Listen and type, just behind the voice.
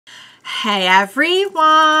Hey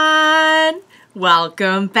everyone!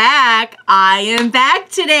 Welcome back. I am back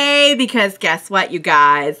today because guess what, you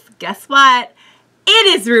guys? Guess what?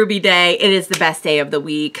 It is Ruby Day. It is the best day of the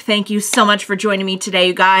week. Thank you so much for joining me today,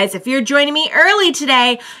 you guys. If you're joining me early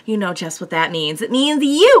today, you know just what that means. It means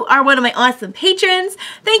you are one of my awesome patrons.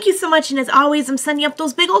 Thank you so much, and as always, I'm sending up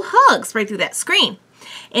those big old hugs right through that screen.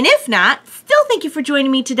 And if not, still thank you for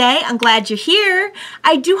joining me today. I'm glad you're here.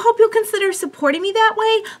 I do hope you'll consider supporting me that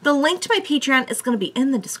way. The link to my Patreon is going to be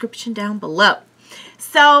in the description down below.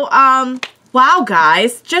 So, wow,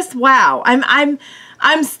 guys, just wow.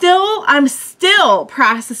 I'm still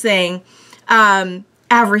processing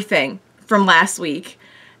everything from last week,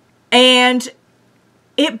 and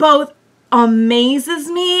it both amazes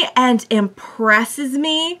me and impresses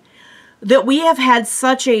me that we have had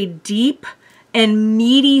such a deep and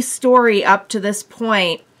meaty story up to this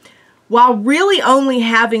point, while really only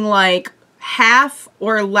having like half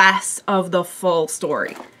or less of the full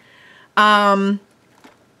story.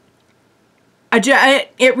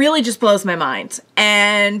 It really just blows my mind.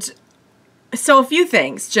 And so a few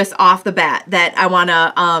things just off the bat that I want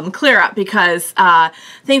to clear up, because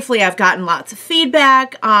thankfully I've gotten lots of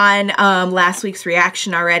feedback on last week's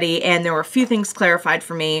reaction already, and there were a few things clarified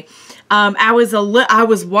for me. I was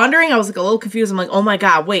wondering, I was like a little confused. I'm like, oh my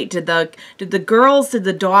god, wait, did the girls, did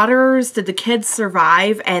the daughters, did the kids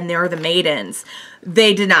survive? And they're the maidens.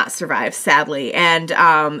 They did not survive, sadly, and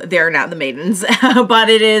they're not the maidens. But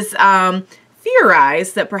it is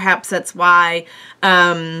theorized that perhaps that's why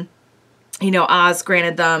you know, Oz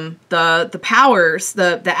granted them the powers,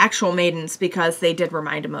 the actual maidens, because they did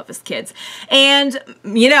remind him of his kids. And,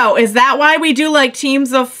 you know, is that why we do like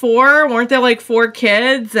teams of 4? Weren't there like 4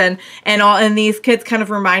 kids and these kids kind of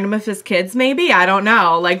remind him of his kids maybe? I don't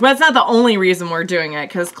know. Like, that's not the only reason we're doing it,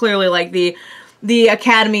 because clearly like the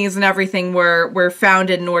academies and everything were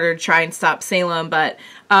founded in order to try and stop Salem, but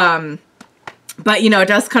you know, it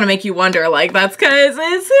does kind of make you wonder, like, that's because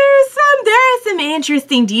there are some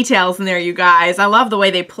interesting details in there, you guys. I love the way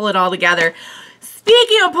they pull it all together.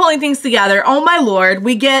 Speaking of pulling things together, oh my lord,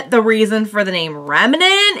 we get the reason for the name Remnant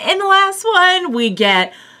in the last one. We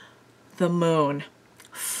get the moon.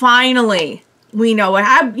 Finally, we know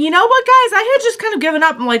what. You know what, guys? I had just kind of given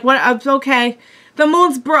up. I'm like, what? It's okay. The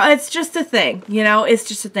moon's it's just a thing, you know? It's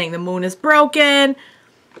just a thing. The moon is broken.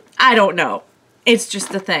 I don't know. It's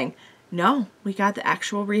just a thing. No, we got the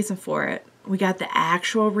actual reason for it. We got the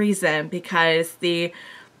actual reason, because the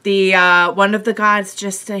one of the gods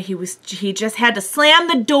just he just had to slam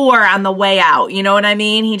the door on the way out. You know what I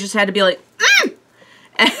mean? He just had to be like,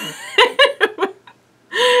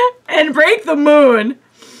 and break the moon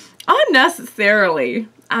unnecessarily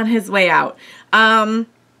on his way out.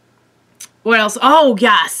 What else? Oh,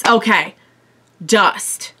 yes. Okay.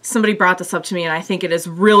 Dust. Somebody brought this up to me, and I think it is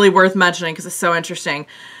really worth mentioning because it's so interesting.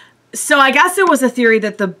 So I guess there was a theory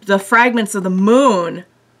that the fragments of the moon,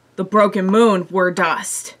 the broken moon, were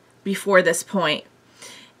dust before this point.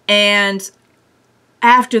 And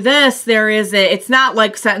after this, there is it's not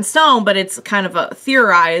like set in stone, but it's kind of a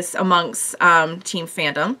theorized amongst team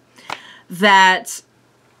fandom that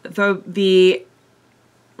the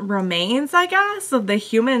remains, I guess, of the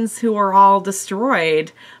humans who were all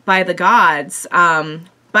destroyed by the gods,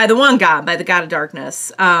 by the one god, by the god of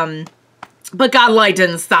darkness, but Godlight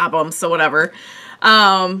didn't stop them, so whatever.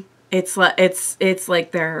 It's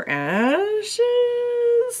like their ashes.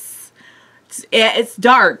 It's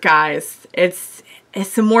dark, guys. It's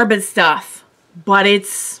some morbid stuff, but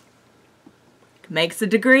makes a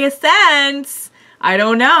degree of sense. I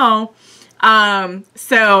don't know.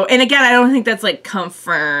 So, and again, I don't think that's like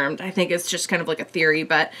confirmed. I think it's just kind of like a theory,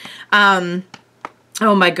 but oh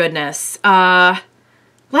my goodness.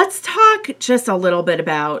 Let's talk just a little bit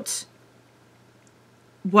about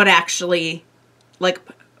what actually, like,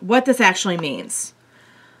 what this actually means.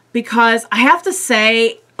 Because I have to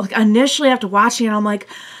say, like, initially after watching it, I'm like,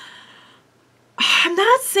 I'm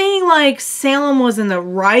not saying, like, Salem was in the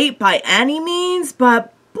right by any means,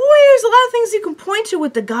 but, boy, there's a lot of things you can point to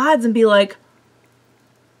with the gods and be like,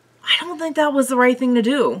 I don't think that was the right thing to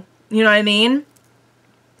do. You know what I mean?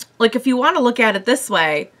 Like, if you want to look at it this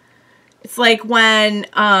way, it's like when,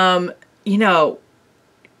 you know,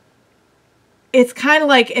 it's kind of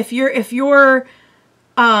like if you're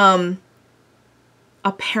a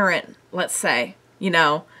parent, let's say, you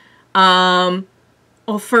know, well,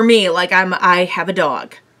 for me, like I have a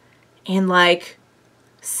dog, and like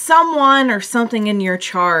someone or something in your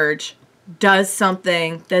charge does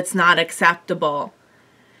something that's not acceptable.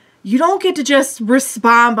 You don't get to just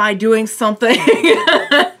respond by doing something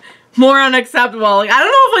more unacceptable. Like, I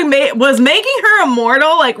don't know if was making her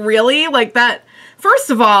immortal, like, really? Like, that first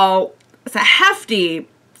of all, it's a hefty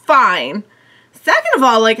fine. Second of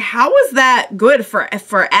all, like, how is that good for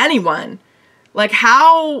anyone? Like,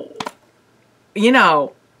 how, you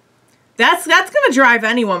know, that's going to drive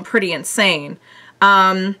anyone pretty insane.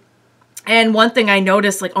 And one thing I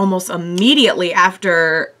noticed, like, almost immediately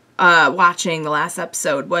after watching the last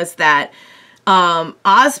episode was that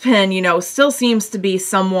Ozpin, you know, still seems to be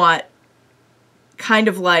somewhat kind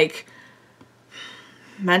of like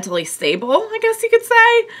mentally stable, I guess you could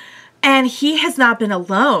say. And he has not been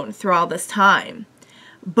alone through all this time.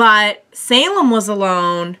 But Salem was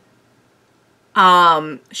alone.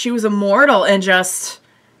 She was immortal and just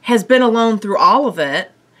has been alone through all of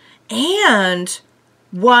it. And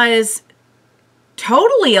was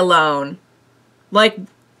totally alone. Like,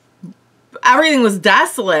 everything was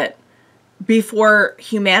desolate before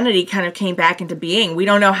humanity kind of came back into being. We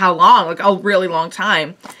don't know how long, like a really long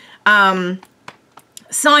time.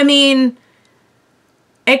 So, I mean,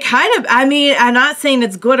 it kind of, I mean, I'm not saying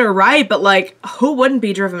it's good or right, but like, who wouldn't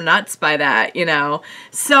be driven nuts by that, you know?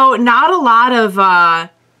 So, not a lot of,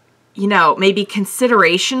 you know, maybe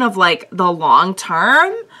consideration of like the long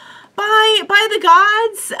term by the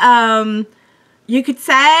gods, you could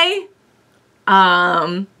say.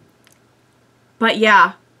 But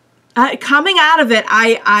yeah, coming out of it,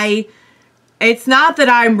 it's not that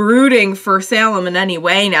I'm rooting for Salem in any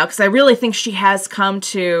way now, because I really think she has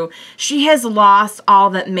lost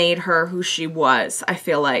all that made her who she was, I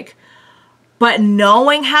feel like. But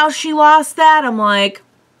knowing how she lost that, I'm like,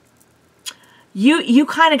 you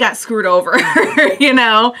kind of got screwed over, you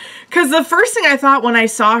know? Because the first thing I thought when I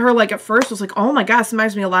saw her, like, at first was like, oh my gosh, this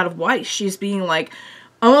reminds me a lot of Weiss. She's being, like,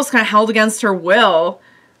 almost kind of held against her will,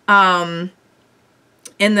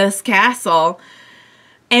 in this castle.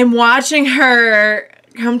 And watching her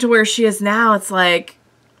come to where she is now, it's like,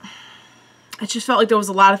 I just felt like there was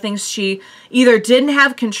a lot of things she either didn't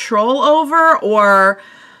have control over or,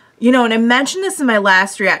 you know, and I mentioned this in my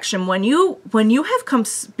last reaction, when you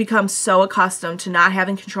have become so accustomed to not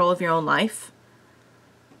having control of your own life,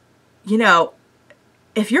 you know,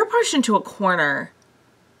 if you're pushed into a corner,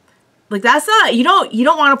 like, that's not, you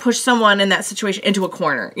don't want to push someone in that situation into a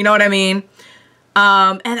corner, you know what I mean?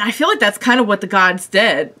 And I feel like that's kind of what the gods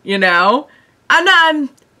did, you know?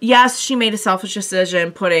 Yes, she made a selfish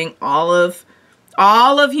decision, putting all of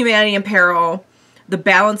humanity in peril, the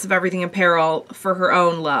balance of everything in peril for her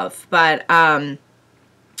own love. But I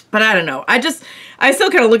don't know. I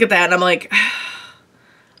still kind of look at that and I'm like,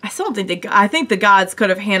 I still don't think I think the gods could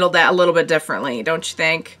have handled that a little bit differently, don't you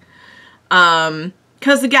think?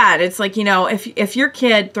 Because again, it's like, you know, if your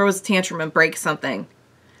kid throws a tantrum and breaks something,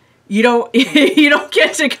 you don't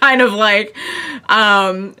get to kind of like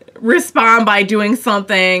respond by doing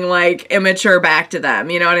something like immature back to them,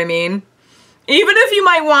 you know what I mean? Even if you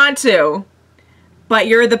might want to, but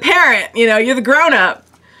you're the parent, you know, you're the grown-up.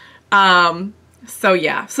 So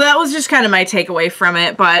yeah, so that was just kind of my takeaway from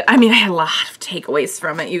it. But I mean, I had a lot of takeaways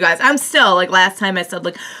from it, you guys. I'm still, like, last time I said,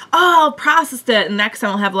 like, oh, I'll process it, and next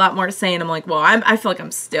time I'll have a lot more to say, and I'm like, well, I feel like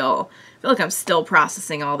I'm still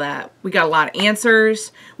processing all that. We got a lot of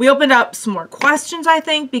answers. We opened up some more questions, I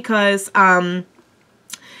think, because now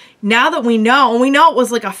that we know, and we know it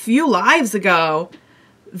was like a few lives ago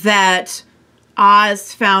that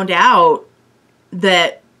Oz found out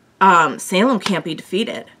that Salem can't be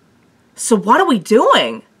defeated. So what are we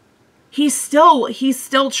doing? He's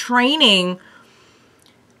still training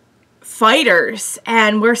fighters,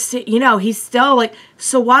 and we're you know, he's still like,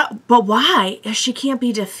 so what, but why if she can't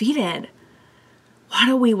be defeated? What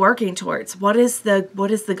are we working towards? What is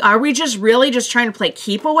the are we just really just trying to play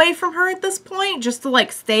keep away from her at this point, just to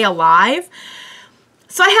like stay alive?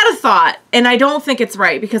 So I had a thought, and I don't think it's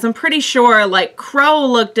right, because I'm pretty sure like Qrow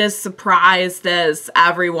looked as surprised as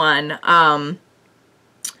everyone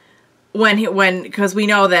because we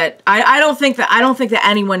know that I don't think that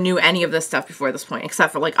anyone knew any of this stuff before this point,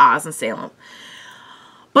 except for like Oz and Salem.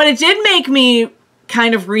 But it did make me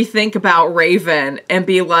kind of rethink about Raven and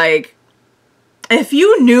be like, if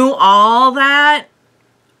you knew all that,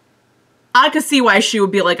 I could see why she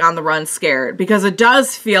would be like on the run scared, because it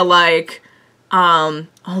does feel like, oh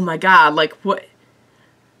my God, like what?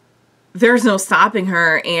 There's no stopping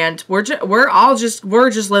her, and we're just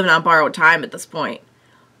living on borrowed time at this point.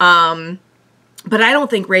 But I don't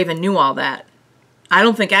think Raven knew all that. I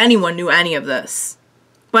don't think anyone knew any of this.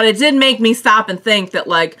 But it did make me stop and think that,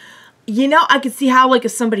 like, you know, I could see how, like,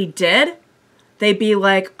 if somebody did, they'd be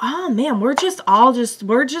like, oh man, we're just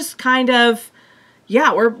kind of,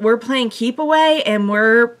 yeah, we're playing keep away, and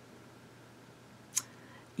we're,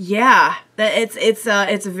 yeah, it's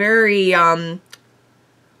a very,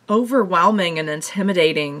 overwhelming and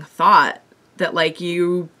intimidating thought. that like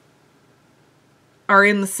you are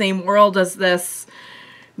in the same world as this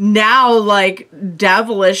now like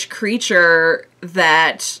devilish creature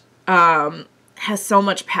that has so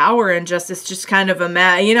much power, and just it's just kind of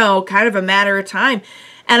a kind of a matter of time.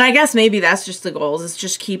 And I guess maybe that's just the goal, is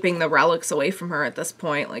just keeping the relics away from her at this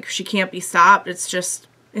point. Like, she can't be stopped. It's just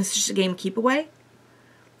a game keep away.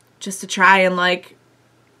 Just to try and, like,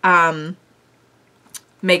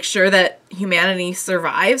 make sure that humanity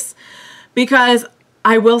survives. Because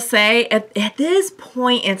I will say, at this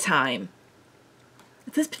point in time,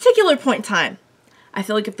 at this particular point in time, I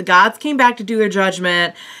feel like if the gods came back to do their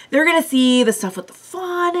judgment, they're going to see the stuff with the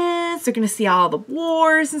faunus, they're going to see all the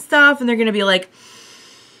wars and stuff, and they're going to be like,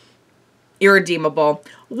 irredeemable.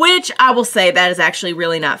 Which I will say that is actually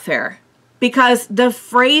really not fair. Because the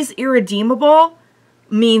phrase irredeemable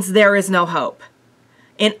means there is no hope.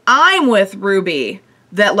 And I'm with RWBY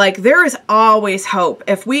that like there is always hope.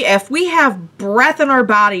 If we have breath in our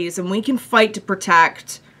bodies and we can fight to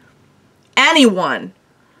protect anyone,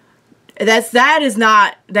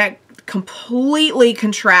 that completely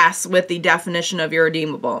contrasts with the definition of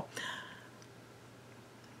irredeemable.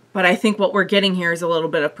 But I think what we're getting here is a little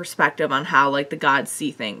bit of perspective on how like the gods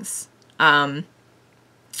see things.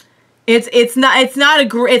 It's not a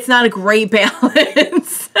great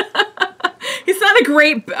balance. It's not a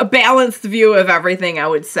great balanced view of everything, I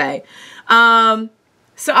would say. So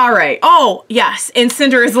all right. Oh yes, and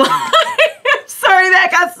Cinder is alive. Sorry, that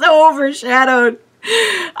got so overshadowed.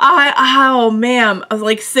 Oh man,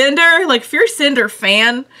 like Cinder, like if you're a Cinder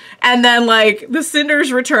fan, and then like the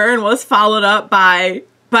Cinder's return was followed up by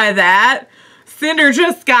that, Cinder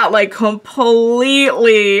just got like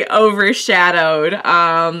completely overshadowed.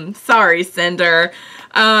 Sorry, Cinder.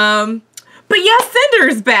 But yeah,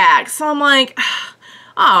 Cinder's back. So I'm like,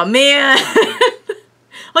 oh man.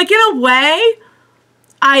 Like in a way,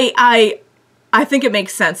 I think it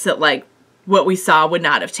makes sense that like what we saw would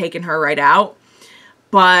not have taken her right out.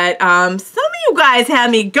 But some of you guys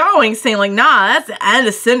had me going saying like, nah, that's the end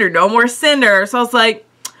of Cinder. No more Cinder. So I was like,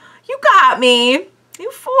 you got me.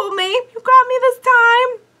 You fooled me. You got me this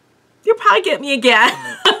time. You'll probably get me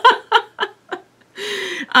again.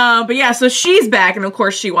 But yeah, so she's back, and of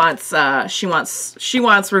course she wants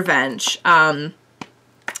revenge.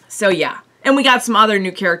 So yeah, and we got some other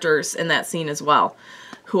new characters in that scene as well,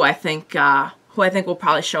 who I think will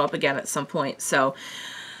probably show up again at some point. So,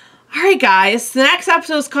 all right, guys, the next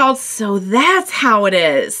episode is called "So That's How It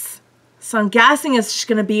Is." So I'm guessing it's just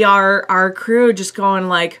gonna be our crew just going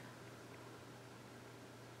like.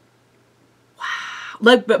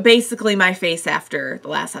 Look, but basically my face after the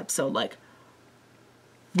last episode, like,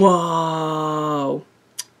 whoa.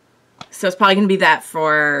 So it's probably going to be that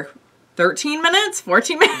for 13 minutes,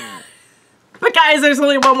 14 minutes. But guys, there's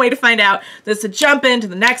only one way to find out. That's to jump into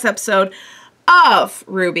the next episode of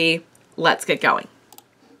RWBY. Let's get going.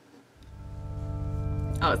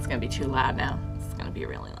 Oh, it's going to be too loud now. It's going to be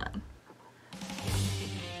really loud.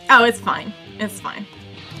 Oh, it's fine. It's fine.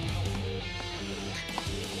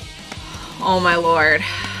 Oh my lord.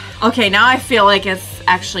 Okay, now I feel like it's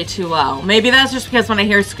actually too low. Maybe that's just because when I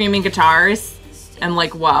hear screaming guitars, I'm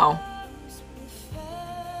like, whoa.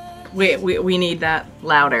 We need that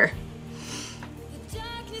louder.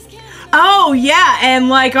 Oh yeah, and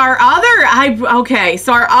like our other, okay,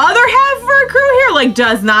 so our other half of our crew here like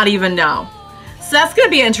does not even know. So that's gonna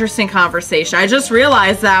be an interesting conversation. I just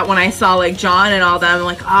realized that when I saw like John and all them, I'm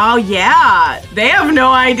like, oh yeah, they have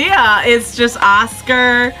no idea. It's just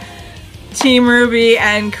Oscar, Team RWBY,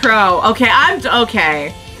 and Qrow. Okay,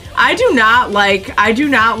 okay. I do not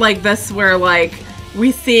like this where like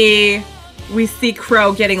we see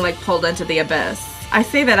Qrow getting like pulled into the abyss. I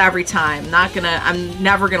say that every time. I'm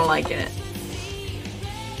never gonna like it.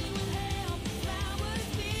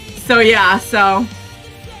 So yeah, so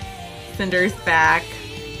Cinder's back.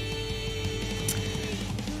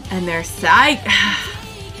 And there's I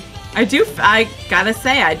gotta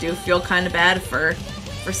say I do feel kind of bad for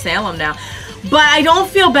Salem now, but I don't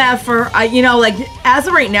feel bad for you know, like as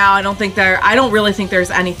of right now I don't really think there's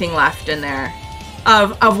anything left in there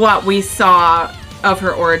of what we saw of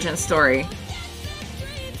her origin story.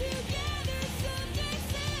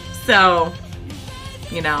 So,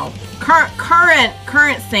 you know,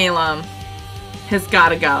 current Salem has got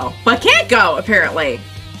to go, but can't go apparently.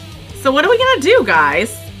 So what are we gonna do,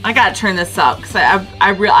 guys? I gotta turn this up because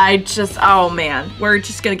I just, oh man, we're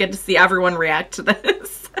just gonna get to see everyone react to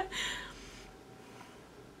this.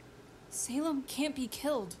 Salem can't be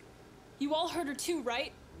killed. You all heard her too,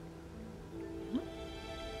 right?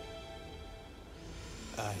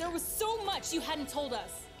 There was so much you hadn't told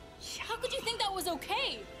us. How could you think that was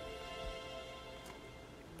okay?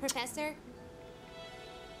 Professor,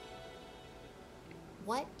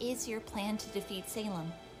 What is your plan to defeat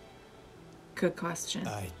Salem? Good question.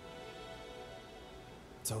 I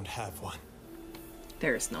don't have one.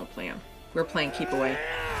 There's no plan. We're playing keep away.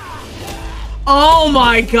 Oh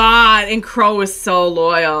my god! And Qrow is so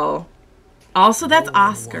loyal. Also, that's No one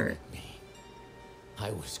Oscar. wanted me.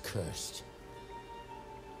 I was cursed.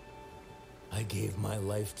 I gave my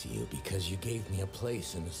life to you because you gave me a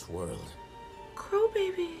place in this world. Qrow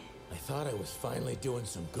baby. I thought I was finally doing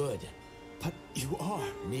some good. But you are.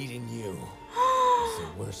 Meeting you is the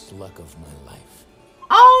worst luck of my life.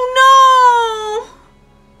 Oh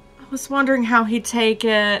no! I was wondering how he'd take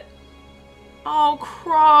it. Oh,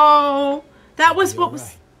 Qrow. That was what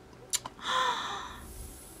was...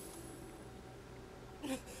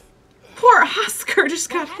 Poor Oscar just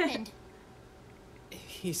got What hit. happened?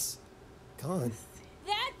 He's gone.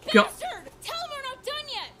 That Go. bastard! Tell him we're not done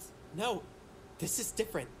yet! No, this is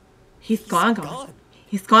different. He's gone. gone.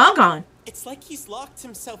 He's gone. It's like he's locked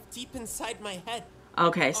himself deep inside my head.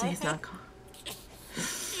 Okay, so he's not gone.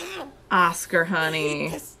 Oscar, honey.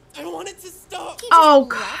 Yes, I want it to stop. Oh,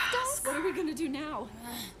 What are we gonna do now?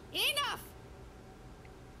 Enough!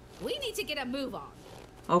 We need to get a move on.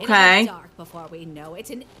 okay. It'll be dark before we know it,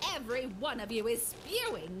 and every one of you is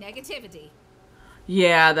spewing negativity.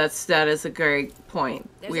 Yeah, that is a great point.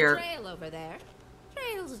 There's a trail over there.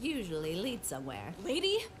 Trails usually lead somewhere.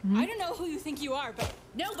 Lady, I don't know who you think you are, but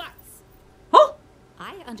No buts! Oh!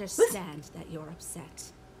 I understand that you're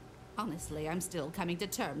upset. Honestly, I'm still coming to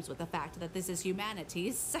terms with the fact that this is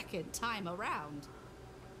humanity's second time around.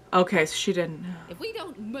 Okay, so she didn't. If we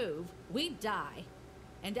don't move, we die.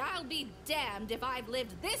 And I'll be damned if I've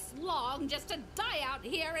lived this long just to die out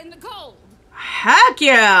here in the cold. Heck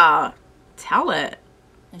yeah! Tell it.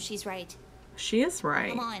 No, she's right. She is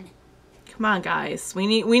right. Come on. Come on, guys. We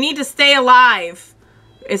need to stay alive.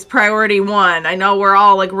 Is priority one. I know we're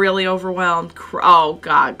all like really overwhelmed. Oh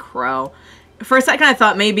God, Qrow. For a second, I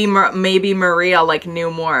thought maybe Maria like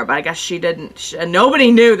knew more, but I guess she didn't.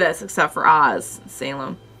 Nobody knew this except for Oz,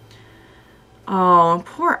 Salem. Oh,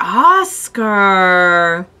 poor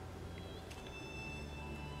Oscar.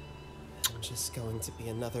 I'm just going to be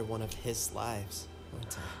another one of his lives,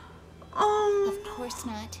 aren't I? Oh, Of course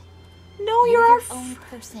not. no, You're you're your our own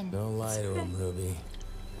person. Don't lie to him, Ruby.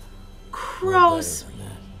 Qrow's. Better than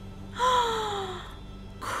that.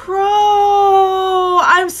 Qrow!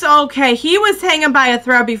 I'm so okay. He was hanging by a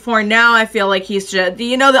thread before. Now I feel like he's just,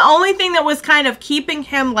 you know, the only thing that was kind of keeping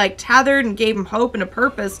him like tethered and gave him hope and a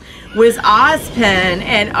purpose was Ozpin.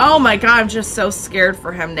 And oh my God, I'm just so scared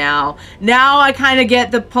for him now. Now I kind of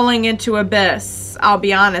get the pulling into Abyss. I'll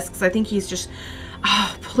be honest, because I think he's just,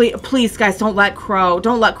 oh, please guys, don't let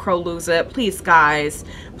Qrow lose it. Please guys,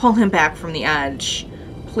 pull him back from the edge.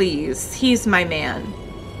 Please, he's my man.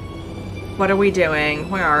 What are we doing?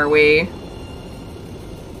 Where are we?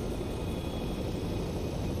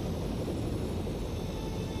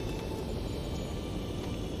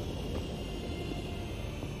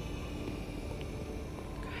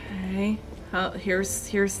 Okay. Oh, here's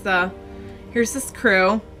this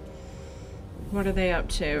crew. What are they up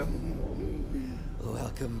to?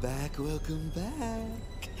 Welcome back, welcome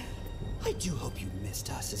back. I do hope you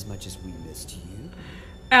missed us as much as we missed you.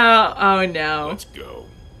 Oh no. Let's go.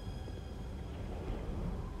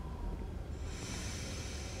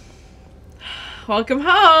 Welcome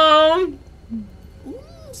home.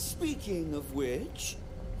 Speaking of which,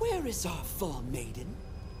 where is our fall maiden?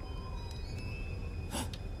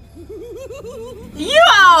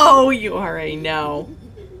 Yo! You already know.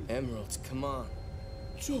 Emeralds, come on.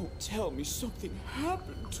 Don't tell me something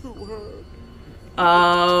happened to her.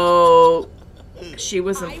 Oh. She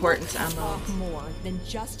was important to Emerald. talk more than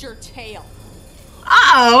just your tail.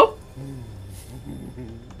 Uh-oh.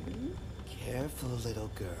 Careful,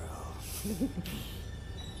 little girl.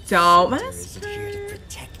 Don't Cinder mess. isn't here to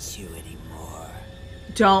protect you anymore.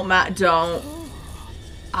 Don't.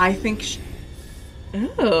 I think she...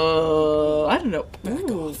 Ooh, I don't know. Back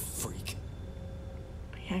Ooh. off, freak.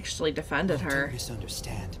 He actually defended her. Don't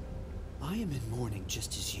misunderstand. I am in mourning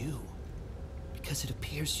just as you. Because it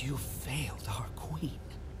appears you failed our queen.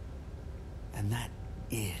 And that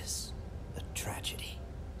is a tragedy.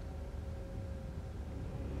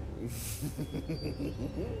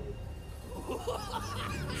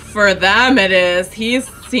 For them it is. He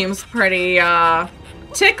seems pretty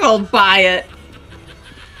tickled by it.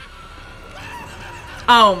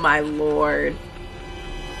 Oh my lord.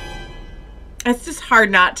 It's just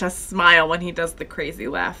hard not to smile when he does the crazy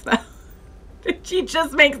laugh though. She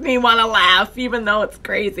just makes me want to laugh even though it's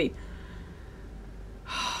crazy.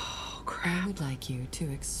 Oh crap. I would like you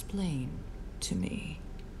to explain to me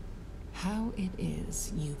how it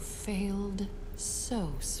is you failed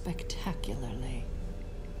so spectacularly.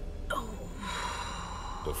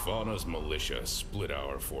 The Fauna's militia split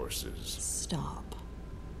our forces. Stop.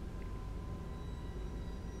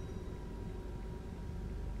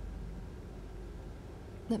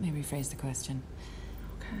 Let me rephrase the question.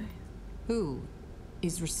 Okay. Who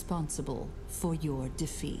is responsible for your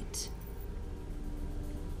defeat?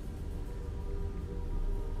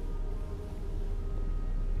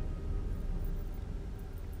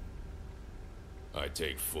 I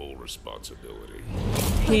take full responsibility.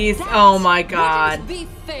 He's, oh my god. Be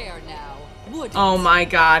fair now. Would Oh my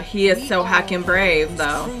god, he is so heckin' brave, Is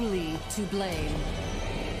though. truly to blame.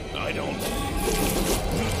 I don't.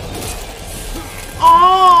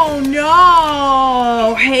 Oh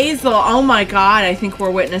no! Hazel, oh my god, I think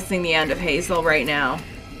we're witnessing the end of Hazel right now.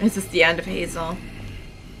 Is this the end of Hazel?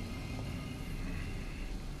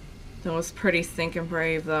 That was pretty stinking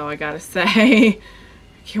brave, though, I gotta say.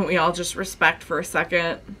 Can we all just respect for a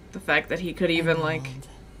second the fact that he could even, like...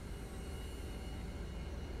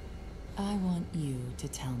 I want you to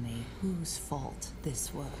tell me whose fault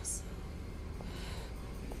this was.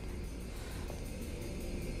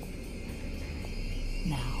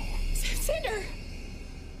 Now. Cinder!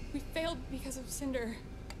 We failed because of Cinder.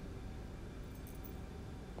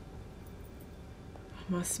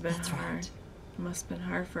 Must have been That's hard. right. Must have been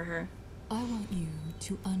hard for her. I want you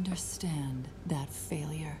to understand that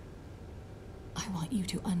failure. I want you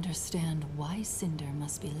to understand why Cinder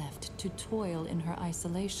must be left to toil in her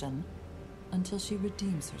isolation until she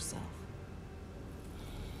redeems herself.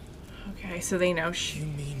 Okay, so they know You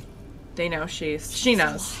mean they know she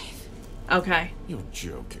knows. Okay. You're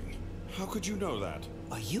joking. How could you know that?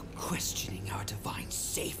 Are you questioning our divine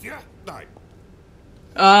savior?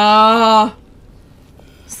 Salem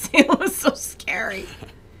was so scary.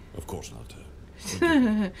 Of course not.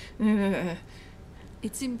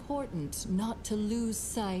 It's important not to lose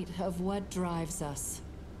sight of what drives us.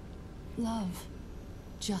 Love,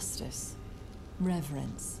 justice,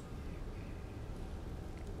 reverence.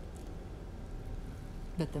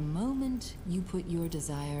 But the moment you put your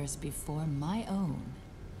desires before my own,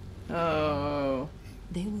 Oh.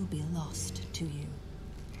 they will be lost to you.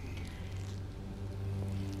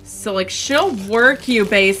 So, like, she'll work you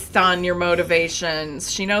based on your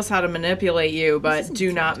motivations. She knows how to manipulate you, but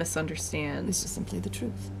do not misunderstand. This is simply the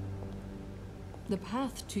truth. The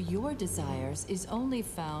path to your desires is only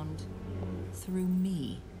found through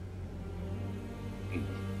me.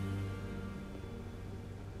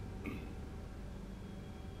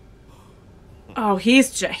 Oh,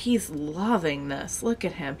 he's loving this. Look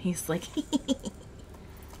at him. He's like...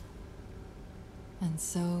 And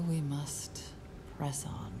so we must press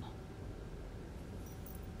on.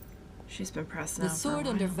 She's been pressing The out sword for a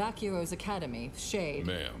under while. Vacuo's academy, Shade.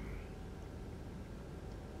 Ma'am.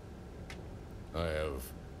 I have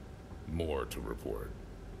more to report.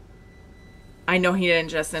 I know he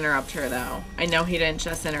didn't just interrupt her, though. I know he didn't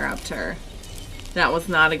just interrupt her. That was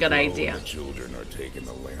not a good Qrow idea. and the children are taking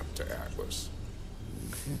the lamp to Atlas.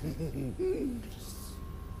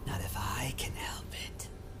 Not if I can help it.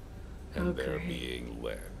 And they're Okay. being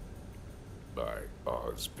led by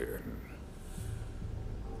Ozpin.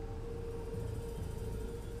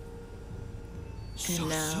 So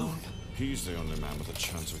No. soon. He's the only man with a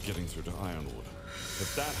chance of getting through to Ironwood.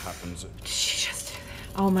 If that happens, She just...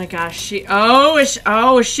 Oh my gosh,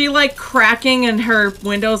 is she like cracking and her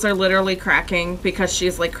windows are literally cracking because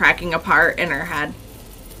she's like cracking apart in her head?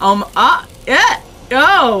 Oh.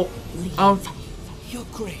 Your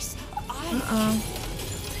Grace,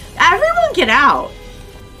 Everyone get out.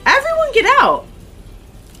 Everyone get out.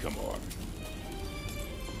 Come on.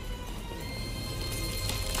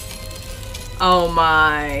 Oh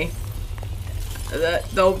my.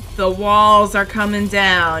 The walls are coming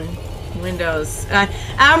down. Windows.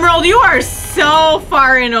 Emerald, you are so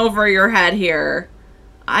far in over your head here.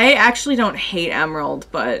 I actually don't hate Emerald,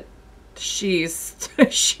 but she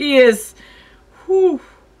is. Whew.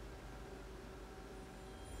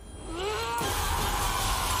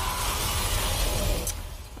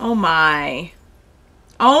 Oh my.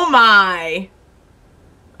 Oh my.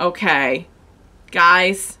 Okay.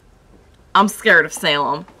 Guys, I'm scared of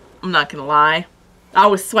Salem. I'm not gonna lie. I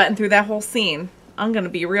was sweating through that whole scene. I'm gonna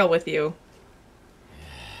be real with you.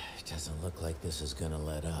 it doesn't look like this is gonna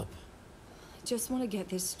let up. I just want to get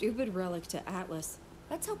this stupid relic to Atlas.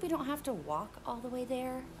 Let's hope we don't have to walk all the way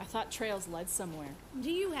there. I thought trails led somewhere.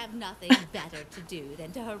 Do you have nothing better to do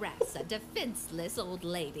than to harass a defenseless old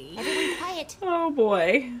lady? Everyone quiet. Oh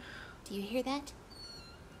boy. Do you hear that?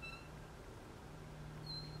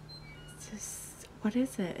 What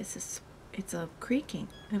is it? It's a creaking.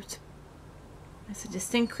 It's a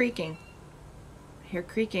distinct creaking. I hear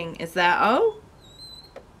creaking. Is that, oh?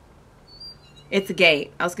 It's a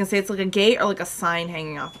gate. I was going to say it's like a gate or like a sign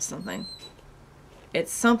hanging off of something.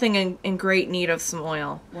 It's something in great need of some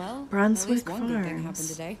oil. Well, Brunswick at least one good thing happened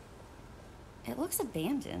Farms. today. It looks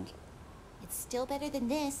abandoned. It's still better than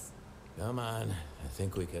this. Come on. I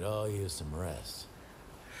think we could all use some rest.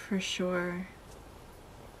 For sure.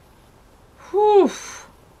 Whew.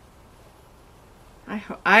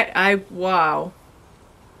 Wow.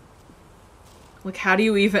 Like, how do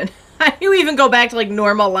you even go back to like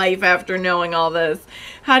normal life after knowing all this?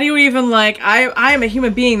 How do you even like, I am a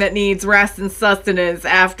human being that needs rest and sustenance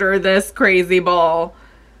after this crazy ball.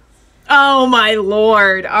 Oh my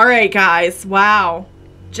Lord. All right, guys. Wow.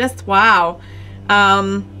 Just wow.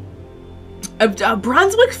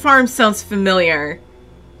 Brunswick Farm sounds familiar.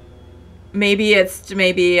 Maybe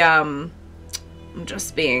I'm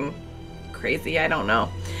just being crazy. I don't know.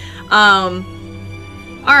 All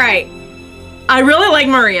right. I really like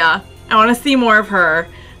Maria. I want to see more of her.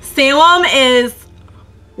 Salem is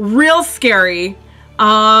real scary.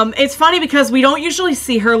 It's funny because we don't usually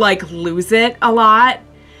see her like lose it a lot.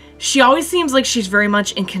 She always seems like she's very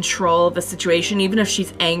much in control of the situation, even if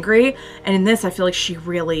she's angry. And in this, I feel like she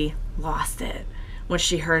really lost it when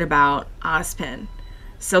she heard about Ozpin.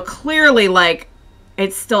 So clearly, like,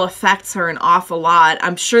 it still affects her an awful lot.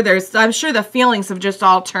 I'm sure the feelings have just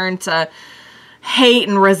all turned to hate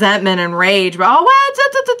and resentment and rage. But hold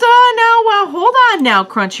on now,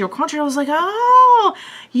 Crunchyroll was like, oh,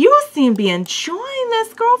 you seem to be enjoying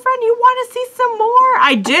this, girlfriend. You want to see some more?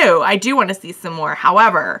 I do want to see some more.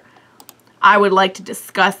 However, I would like to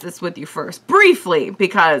discuss this with you first, briefly,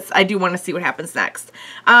 because I do want to see what happens next.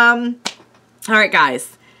 All right,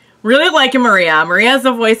 guys. Really liking Maria. Maria's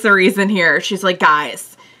the voice of reason here. She's like,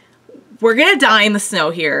 guys, we're going to die in the snow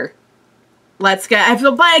here. Let's get,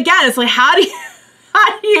 but again, it's like, how do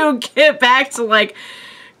you get back to like,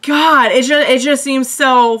 God, it just seems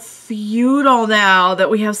so futile now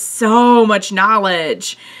that we have so much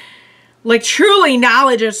knowledge. Like, truly,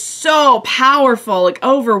 knowledge is so powerful, like,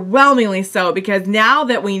 overwhelmingly so, because now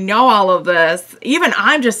that we know all of this, even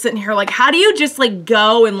I'm just sitting here, like, how do you just, like,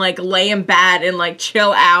 go and, like, lay in bed and, like,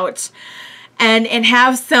 chill out and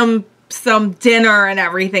have some dinner and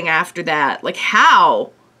everything after that? Like,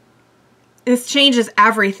 how? This changes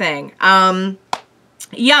everything.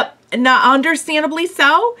 Yep, understandably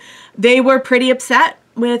so. They were pretty upset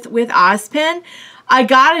with Ozpin. I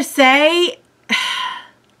gotta say,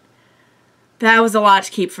 that was a lot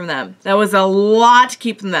to keep from them. That was a lot to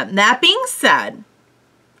keep from them. That being said,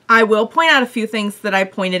 I will point out a few things that I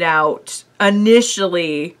pointed out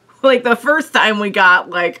initially, like the first time we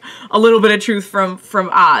got like a little bit of truth from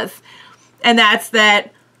Oz. And that's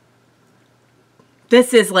that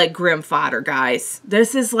this is like grim fodder, guys.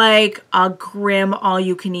 This is like a grim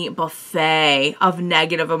all-you-can-eat buffet of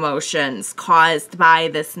negative emotions caused by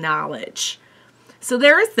this knowledge. So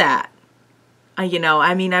there is that. You know,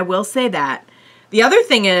 I mean, I will say that. The other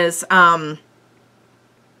thing is, I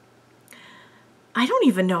don't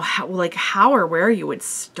even know how or where you would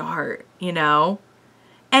start, you know?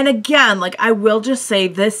 And again, like, I will just say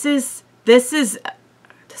this has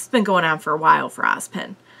been going on for a while for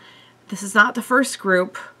Ozpin. This is not the first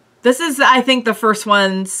group. This is, I think, the first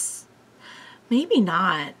ones, maybe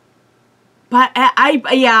not. But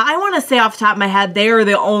I want to say off the top of my head, they are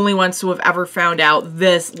the only ones who have ever found out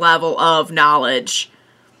this level of knowledge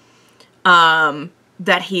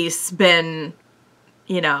that he's been,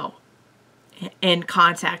 you know, in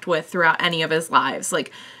contact with throughout any of his lives.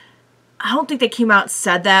 Like, I don't think they came out and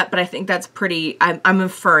said that, but I think that's pretty, I'm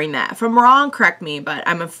inferring that. If I'm wrong, correct me, but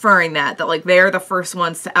I'm inferring that like, they're the first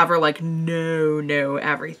ones to ever, like, know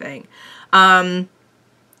everything.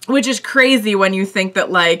 Which is crazy when you think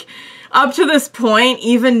that, like, up to this point,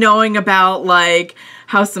 even knowing about, like,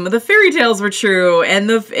 how some of the fairy tales were true and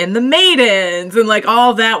the maidens and, like,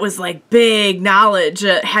 all that was, like, big knowledge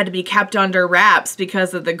that had to be kept under wraps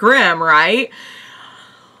because of the Grimm, right?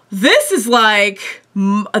 This is, like,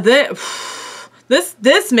 this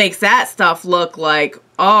makes that stuff look like,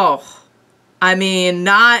 oh, I mean,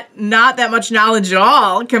 not that much knowledge at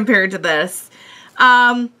all compared to this.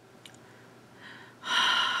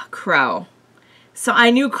 Qrow. So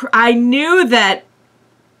I knew that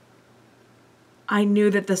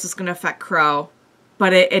this was going to affect Qrow,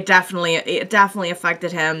 but it definitely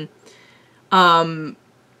affected him. I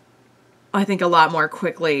think a lot more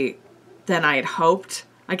quickly than I had hoped.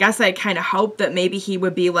 I guess I kind of hoped that maybe he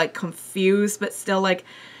would be like confused, but still like,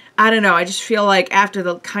 I don't know. I just feel like after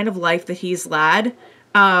the kind of life that he's led,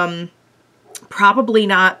 probably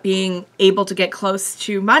not being able to get close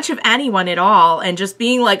to much of anyone at all, and just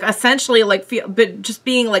being like essentially like but just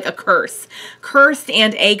being like a cursed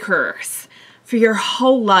and a curse for your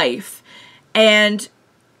whole life. And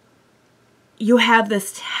you have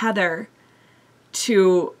this tether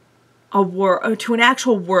to a world, to an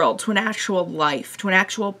actual world, to an actual life, to an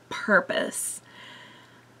actual purpose.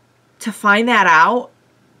 To find that out,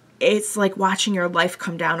 it's like watching your life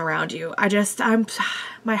come down around you.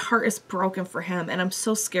 My heart is broken for him, and I'm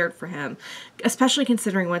so scared for him, especially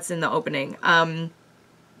considering what's in the opening.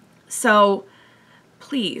 So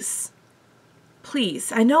please,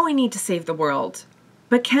 I know we need to save the world,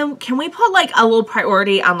 but can we put like a little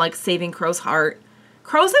priority on like saving Qrow's heart?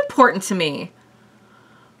 Qrow's important to me.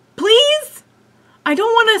 Please? I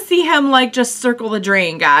don't want to see him like just circle the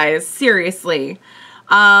drain, guys. Seriously.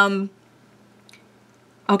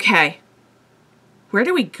 Okay. Where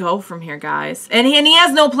do we go from here, guys? And he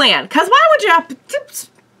has no plan. Because why would you have to...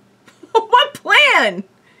 What plan?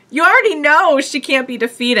 You already know she can't be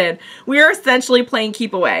defeated. We are essentially playing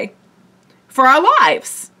keep away for our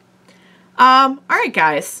lives. Alright,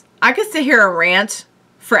 guys. I could sit here and rant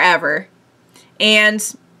forever.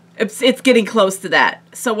 And it's getting close to that.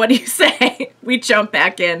 So what do you say? We jump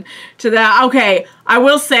back in to that. Okay, I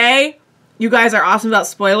will say, you guys are awesome about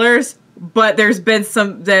spoilers, but there's been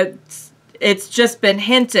some that it's just been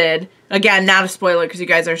hinted, again, not a spoiler because you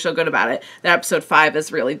guys are so good about it, that episode 5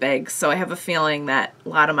 is really big. So I have a feeling that a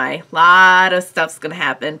lot of stuff's going to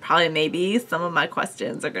happen. Probably maybe some of my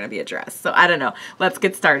questions are going to be addressed. So I don't know. Let's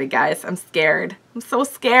get started, guys. I'm scared. I'm so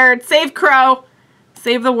scared. Save Qrow.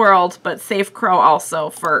 Save the world, but save Qrow also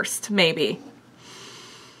first, maybe.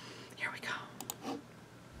 Here we go.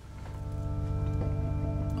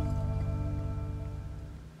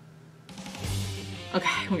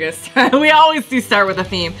 Okay, we're gonna start. We always do start with a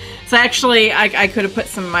theme. So actually, I could have put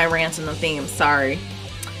some of my rants in the theme. Sorry.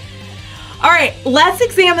 All right, let's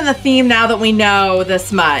examine the theme now that we know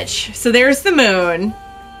this much. So there's the moon,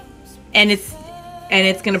 and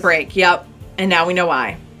it's gonna break. Yep, and now we know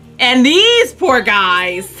why. And these poor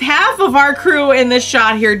guys, half of our crew in this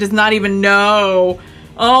shot here does not even know.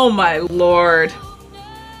 Oh my lord.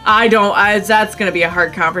 That's gonna be a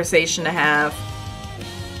hard conversation to have.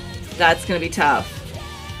 That's gonna be tough.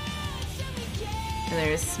 And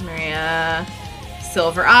there's Maria,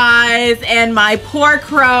 silver eyes, and my poor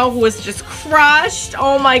Qrow was just crushed.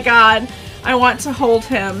 Oh my god. I want to hold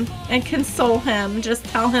him and console him. Just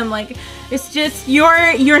tell him like, it's just,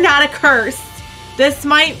 you're not a curse. This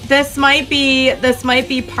might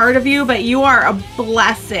be part of you, but you are a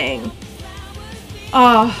blessing.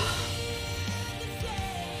 Oh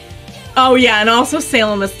yeah, and also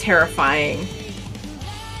Salem is terrifying.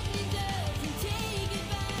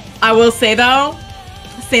 I will say though,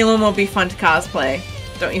 Salem will be fun to cosplay,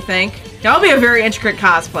 don't you think? That'll be a very intricate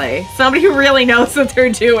cosplay. Somebody who really knows what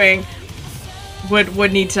they're doing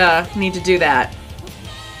would need to do that.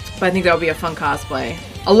 But I think that would be a fun cosplay.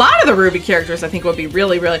 A lot of the RWBY characters I think would be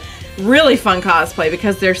really fun cosplay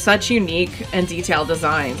because they're such unique and detailed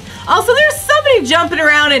designs. Also, there's somebody jumping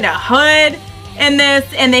around in a hood in this,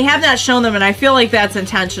 and they have not shown them, and I feel like that's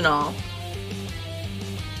intentional.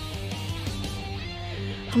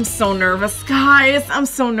 I'm so nervous, guys. I'm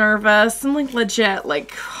so nervous. I'm like legit,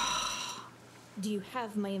 like... Do you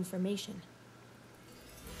have my information?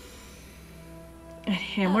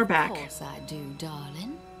 And we're back. Of course I do,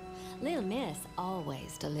 darling. Little Miss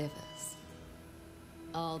always delivers.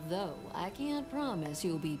 Although I can't promise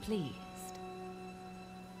you'll be pleased.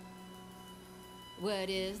 Word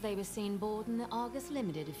is they were seen boarding the August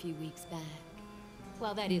Limited a few weeks back.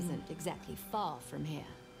 Well, that isn't exactly far from here.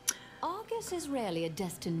 August is rarely a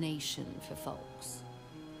destination for folks.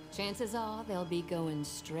 Chances are they'll be going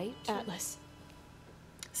straight to Atlas.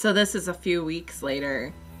 So this is a few weeks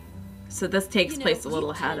later. So this takes place a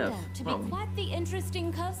little ahead of... to be quite the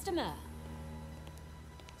interesting customer.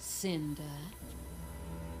 Cinder.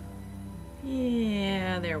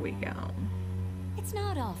 Yeah, there we go. It's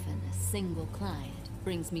not often a single client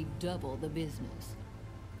brings me double the business.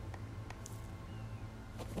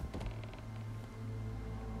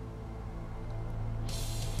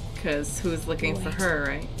 Because who's looking for her,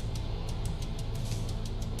 right?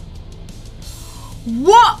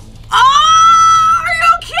 What? Oh, are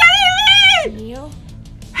you kidding me? Neil?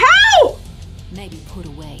 How? Maybe put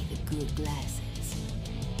away the good glasses.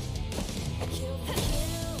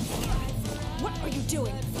 What are you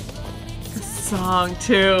doing? The song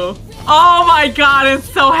too. Oh my god, I'm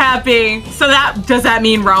so happy. So does that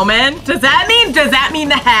mean Roman? Does that mean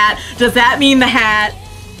the hat? Does that mean the hat?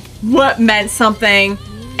 What meant something?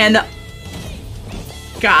 And the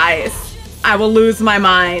guys, I will lose my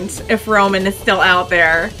mind if Roman is still out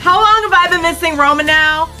there. How long have I been missing Roman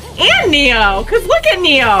now? And Neo, because look at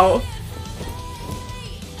Neo.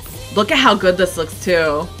 Look at how good this looks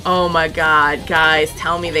too. Oh my god, guys,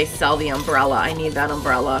 tell me they sell the umbrella. I need that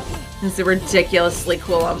umbrella. It's a ridiculously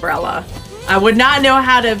cool umbrella. I would not know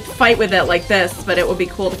how to fight with it like this, but it would be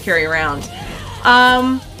cool to carry around.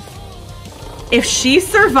 If she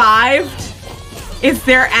survived, is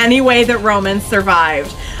there any way that Roman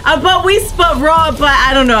survived? But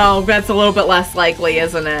I don't know. That's a little bit less likely,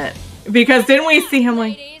 isn't it? Because didn't we see him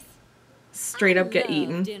like straight up get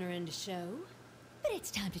eaten? Dinner and a show, but it's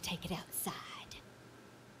time to take it outside.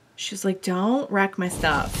 She's like, don't wreck my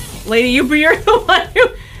stuff, lady. You're the one who.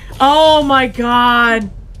 Oh my god.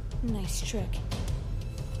 Nice trick.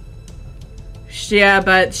 Yeah,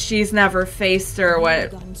 but she's never faced her.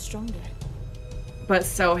 What? Gotten stronger. But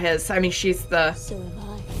so has. I mean, she's the. So have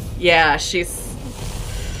I. Yeah, she's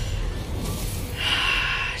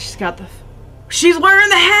got the. She's wearing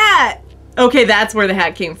the hat. Okay, that's where the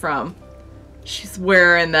hat came from. She's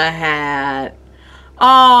wearing the hat.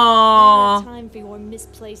 Oh. Time for your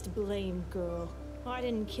misplaced blame, girl. I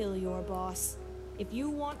didn't kill your boss. If you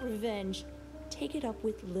want revenge, take it up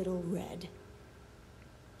with Little Red.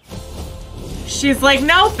 She's like,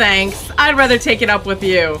 no thanks. I'd rather take it up with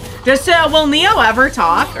you. Does will Neo ever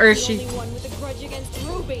talk, or is she? The only one with a grudge against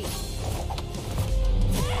RWBY.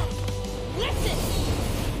 Listen.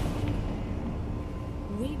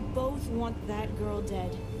 We both want that girl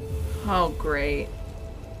dead. Oh great.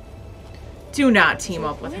 Do not team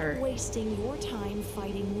up with her. Quit wasting your time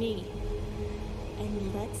fighting me.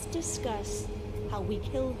 And let's discuss how we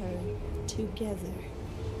kill her together.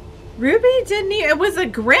 RWBY didn't it was a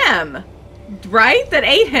Grim, right? That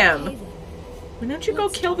ate him. Why don't you go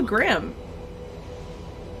kill the Grim?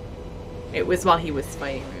 It was while he was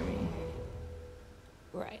fighting RWBY.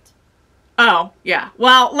 Right. Oh, yeah.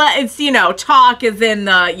 Well, it's, you know, talk is in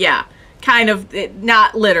the, yeah, kind of,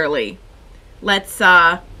 not literally. Let's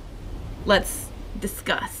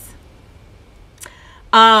discuss.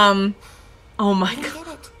 Oh my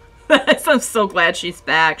god. I'm so glad she's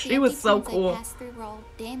back. She was so cool. I passed through were all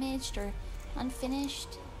damaged or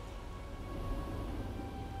unfinished.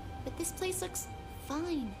 But this place looks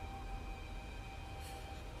fine.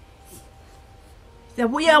 Yeah,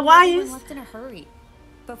 why is... left in a hurry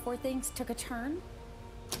before things took a turn?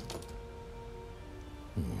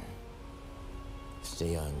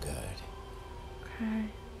 Stay on guard. Okay.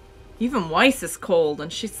 Even Weiss is cold,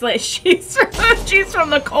 and she's like, she's from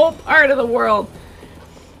the cold part of the world.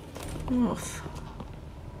 Oof.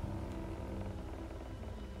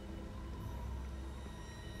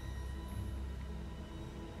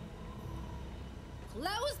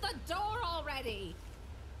 Close the door already!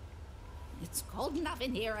 It's cold enough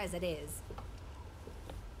in here as it is.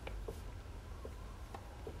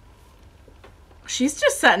 She's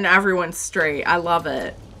just setting everyone straight. I love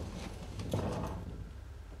it.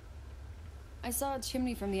 I saw a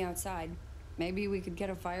chimney from the outside. Maybe we could get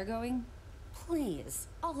a fire going? Please,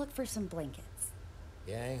 I'll look for some blankets.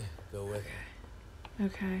 Gang, go with her.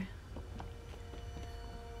 Okay.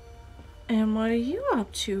 And what are you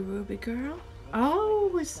up to, RWBY girl? Oh,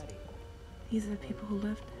 these are the people who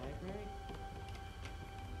lived.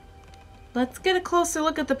 Let's get a closer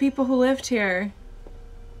look at the people who lived here.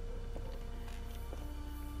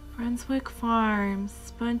 Brunswick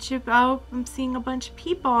Farms. Bunch of, oh, I'm seeing a bunch of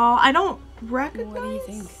people. I don't recognize. What do you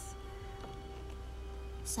think?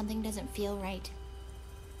 Something doesn't feel right.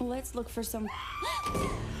 Let's look for some...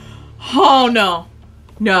 Oh, no.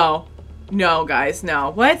 No. No, guys,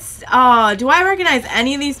 no. What's, do I recognize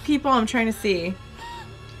any of these people? I'm trying to see.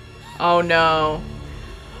 Oh, no.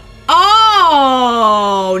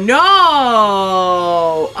 Oh, no.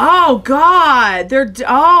 Oh, God.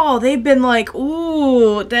 They've been like,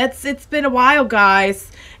 ooh, it's been a while,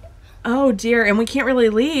 guys. Oh, dear. And we can't really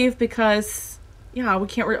leave because, yeah, we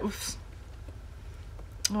can't really...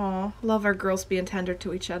 Oh, love our girls being tender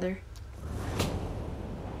to each other.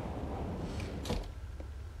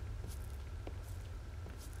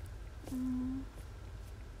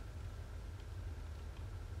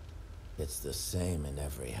 It's the same in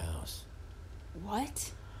every house.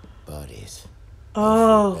 What? Bodies.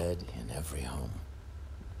 Oh. Every bed in every home.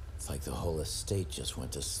 It's like the whole estate just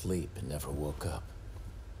went to sleep and never woke up.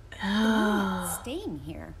 Oh. Staying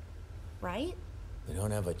here, right? We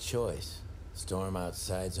don't have a choice. Storm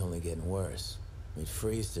outside's only getting worse. We'd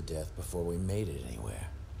freeze to death before we made it anywhere.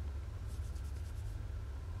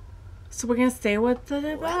 So we're gonna stay with the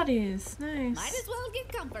dead bodies. Nice. Might as well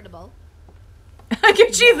get comfortable.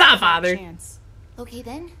 She's not bothered. Okay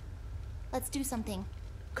then, let's do something.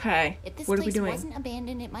 Okay. If this What are we place doing? wasn't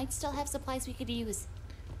abandoned, it might still have supplies we could use.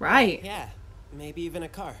 Right. Yeah, maybe even a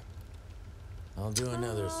car. I'll do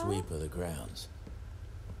another sweep of the grounds.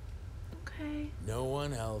 Okay. No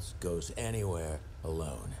one else goes anywhere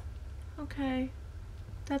alone. Okay.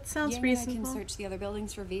 That sounds I reasonable. can search the other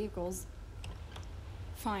buildings for vehicles.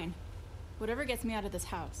 Fine. Whatever gets me out of this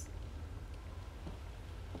house.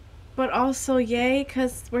 But also, yay,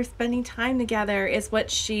 because we're spending time together is what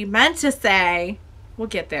she meant to say. We'll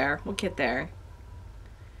get there. We'll get there.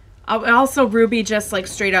 Also, Ruby just, like,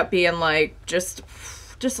 straight up being, like, just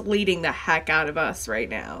leading the heck out of us right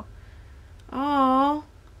now. Oh,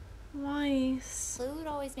 nice. Food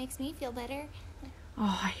always makes me feel better.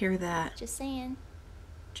 Oh, I hear that. Just saying.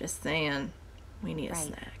 Just saying. We need a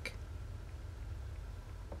snack.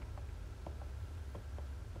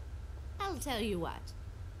 I'll tell you what.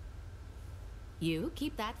 You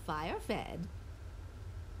keep that fire fed.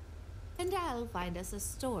 And I'll find us a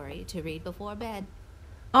story to read before bed.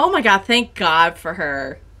 Oh my god, thank God for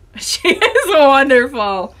her. She is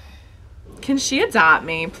wonderful. Can she adopt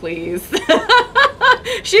me, please?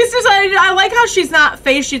 She's just, I like how she's not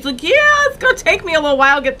phased. She's like, yeah, it's gonna take me a little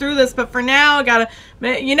while to get through this, but for now, I gotta,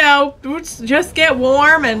 you know, just get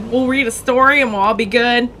warm and we'll read a story and we'll all be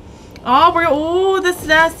good. Oh, this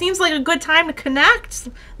seems like a good time to connect,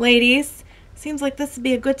 ladies. Seems like this would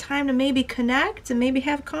be a good time to maybe connect and maybe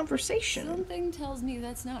have a conversation. Something tells me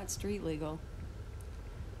that's not street legal.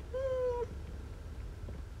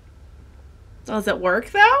 Does it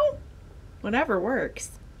work, though? Whatever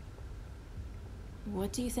works.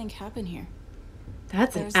 What do you think happened here?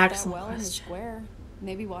 That's an There's excellent that well in the question. square.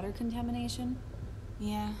 Maybe water contamination?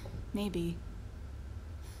 Yeah, maybe.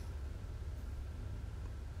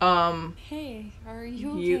 Hey, are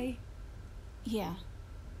you You- okay? Yeah.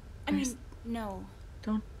 I mean, no.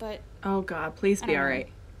 Don't. But Oh God, please I be don't know. alright.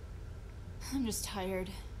 I'm just tired.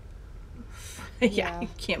 Yeah, you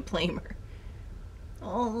can't blame her.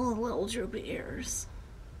 Oh, little droopy ears.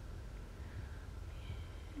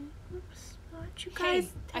 Oops, what you guys?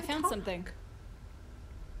 Hey, I found something.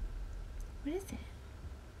 What is it?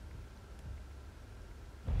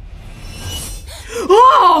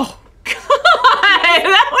 Oh God,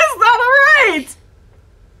 that was not alright.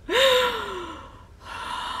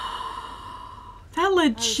 That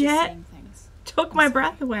legit took my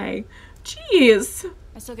breath away. Jeez.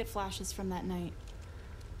 I still get flashes from that night.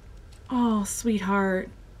 Oh, sweetheart.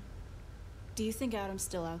 Do you think Adam's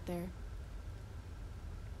still out there?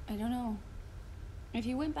 I don't know. If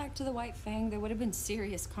you went back to the White Fang, there would have been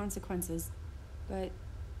serious consequences. But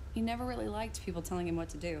he never really liked people telling him what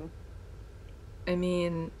to do. I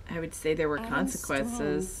mean, I would say there were Adam's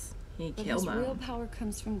consequences. strong, He but killed his them. real power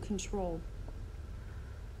comes from control.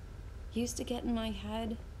 He used to get in my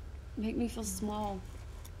head, make me feel small.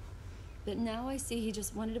 But now I see he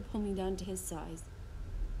just wanted to pull me down to his size.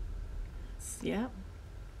 Yeah.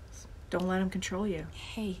 Don't let him control you.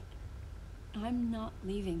 Hey, I'm not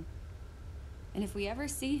leaving. And if we ever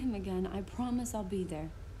see him again, I promise I'll be there.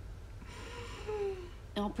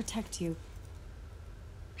 I'll protect you.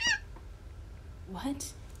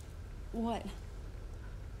 What? What?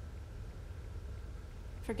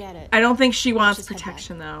 Forget it. I don't think she Let's wants just head back.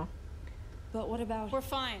 protection, though. But what about... We're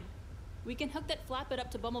fine. We can hook that flatbed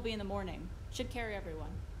up to Bumblebee in the morning. Should carry everyone.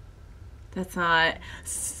 That's not.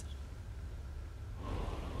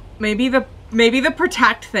 Maybe the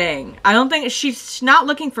protect thing. I don't think she's not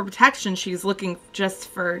looking for protection. She's looking just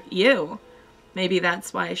for you. Maybe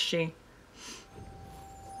that's why she.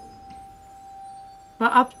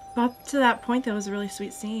 But up to that point, that was a really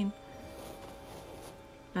sweet scene.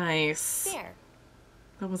 Nice. There.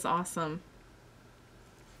 That was awesome.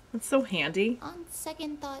 That's so handy. On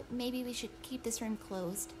second thought, maybe we should keep this room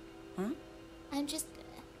closed. Huh? I'm just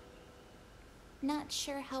not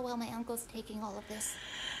sure how well my uncle's taking all of this.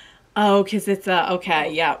 Oh, because it's a...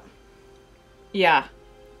 Okay, yeah. Yeah.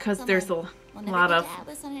 Because Come there's a on. We'll never lot get of... to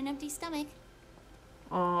Atlas on an empty stomach.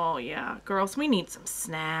 Oh, yeah. Girls, we need some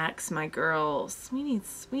snacks, my girls. We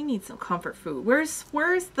need some comfort food.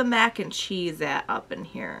 Where's the mac and cheese at up in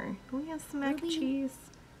here? Can we have some mac and cheese?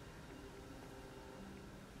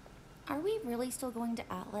 Are we really still going to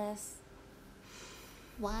Atlas?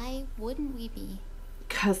 Why wouldn't we be?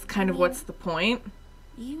 Because kind of what's the point?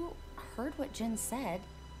 You heard what Jen said.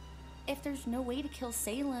 If there's no way to kill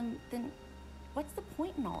Salem, then what's the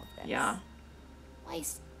point in all of this? Yeah. Why?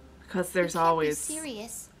 Because there's we can't always... Be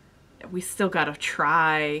serious. We still gotta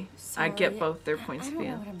try. I get Sorry, both their points I of don't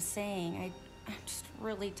view. know what I'm saying. I'm just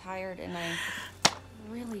really tired and I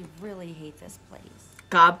really, really hate this place.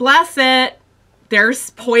 God bless it. There's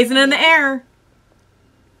poison in the air.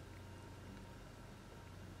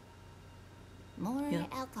 More Yeah.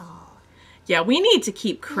 alcohol. Yeah, we need to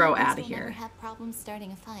keep Qrow At least out of we'll never here. have problems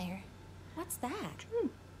starting a fire. What's that?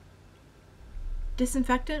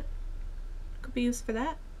 Disinfectant? Could be used for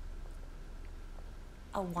that.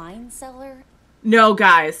 A wine cellar? No,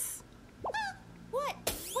 guys.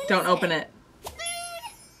 What? What Don't is open it.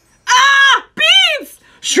 Ah! Beans!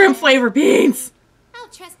 Shrimp flavor beans! Oh,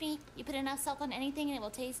 trust me. You put enough salt on anything and it will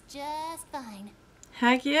taste just fine.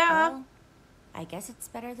 Heck yeah. Well, I guess it's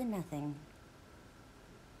better than nothing.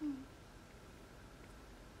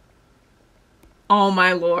 Oh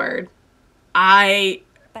my lord.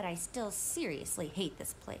 But I still seriously hate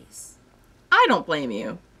this place. I don't blame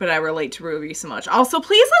you, but I relate to RWBY so much. Also,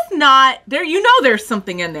 please let's not, you know there's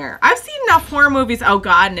something in there. I've seen enough horror movies, oh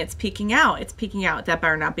god, and it's peeking out. It's peeking out. That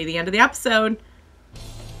better not be the end of the episode.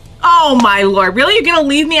 Oh my lord, really? You're gonna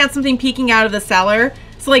leave me on something peeking out of the cellar?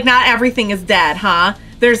 So like not everything is dead, huh?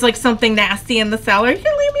 There's like something nasty in the cellar. You're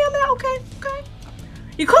gonna leave me on that? Okay, okay.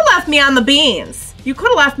 You could have left me on the beans. You could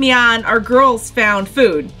have left me on our girls found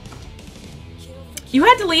food. You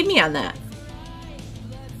had to leave me on that.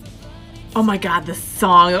 Oh my god, this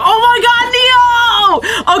song. Oh my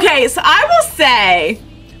god, Neo! Okay, so I will say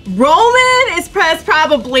Roman is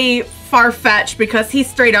probably far-fetched because he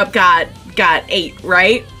straight up got 8,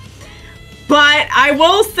 right? But I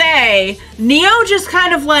will say Neo just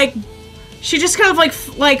kind of like, she just kind of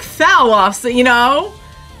like fell off, so you know?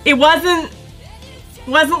 It wasn't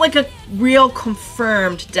like a real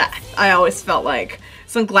confirmed death, I always felt like.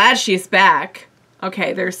 So I'm glad she's back.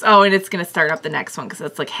 Okay, and it's gonna start up the next one because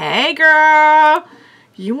it's like, hey girl,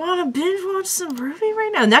 you wanna binge watch some RWBY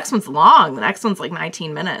right now? The next one's long. The next one's like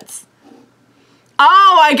 19 minutes.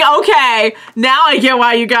 Oh, okay. Now I get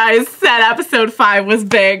why you guys said episode 5 was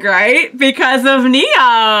big, right? Because of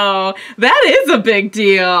Neo. That is a big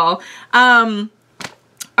deal.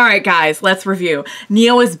 All right, guys, let's review.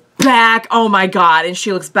 Neo is back. Oh my god, and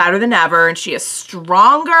she looks better than ever, and she is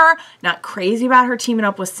stronger. Not crazy about her teaming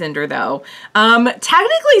up with Cinder, though.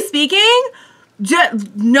 Technically speaking,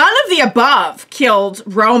 none of the above killed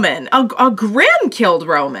Roman. A Grim killed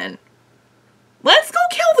Roman. Let's go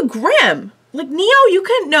kill the Grim. Like, Neo, you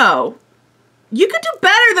couldn't know. You could do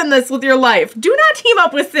better than this with your life. Do not team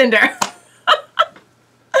up with Cinder.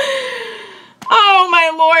 Oh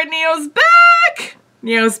my lord, Neo's back.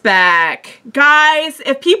 Neo's back. Guys,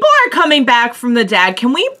 if people are coming back from the dead,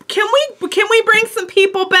 can we bring some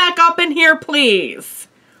people back up in here, please?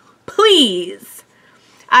 Please.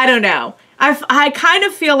 I don't know. I kind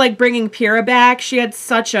of feel like bringing Pyrrha back. She had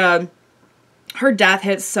such a... Her death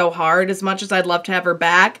hits so hard, as much as I'd love to have her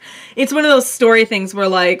back. It's one of those story things where,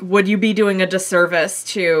 like, would you be doing a disservice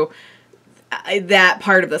to that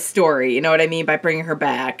part of the story? You know what I mean? By bringing her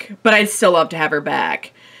back. But I'd still love to have her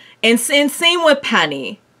back. And same with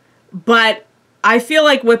Penny. But I feel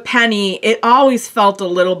like with Penny, it always felt a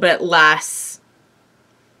little bit less,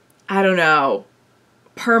 I don't know,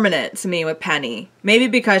 permanent to me with Penny. Maybe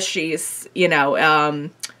because she's, you know,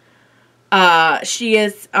 she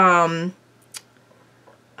is,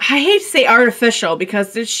 I hate to say artificial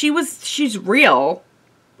because she's real.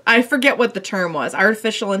 I forget what the term was.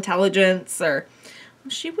 Artificial intelligence, or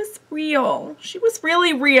she was real. She was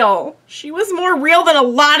really real. She was more real than a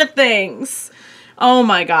lot of things. Oh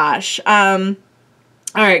my gosh. All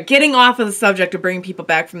right, getting off of the subject of bringing people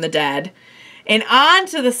back from the dead and on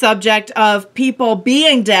to the subject of people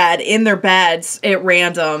being dead in their beds at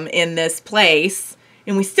random in this place.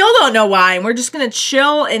 And we still don't know why, and we're just gonna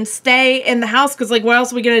chill and stay in the house, because, like, what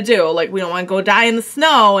else are we gonna do? Like, we don't want to go die in the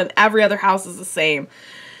snow, and every other house is the same.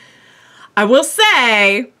 I will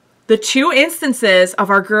say, the 2 instances of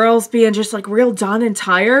our girls being just, like, real done and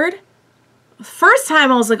tired, first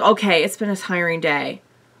time I was like, okay, it's been a tiring day.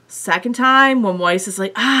 Second time, when Weiss is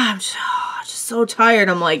like, I'm just so tired,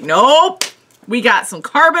 I'm like, nope. We got some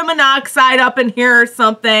carbon monoxide up in here or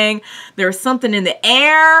something. There's something in the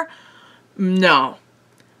air. No.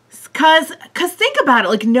 Cause think about it,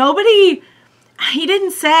 like nobody, he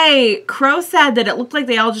didn't say, Qrow said that it looked like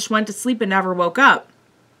they all just went to sleep and never woke up.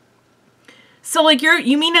 So like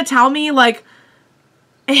you mean to tell me like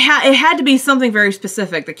it had to be something very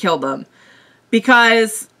specific that killed them,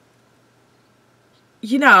 because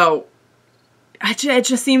you know it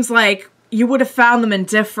just seems like you would have found them in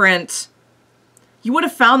different,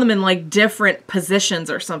 like different positions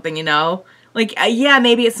or something, you know. Like, yeah,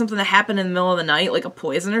 maybe it's something that happened in the middle of the night, like a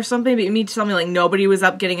poison or something, but you mean to tell me, like, nobody was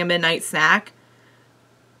up getting a midnight snack?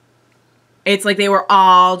 It's like they were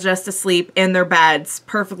all just asleep in their beds,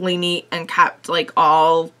 perfectly neat and kept, like,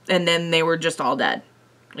 all, and then they were just all dead.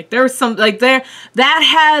 Like, there was some, like, that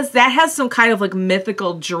has some kind of, like,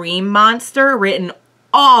 mythical dream monster written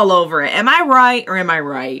all over it. Am I right, or am I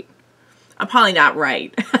right? I'm probably not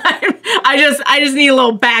right. I just need a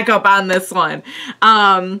little backup on this one.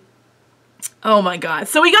 Oh my God.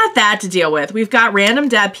 So we got that to deal with. We've got random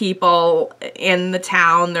dead people in the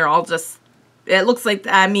town. They're all just, it looks like,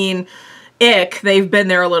 I mean, ick. They've been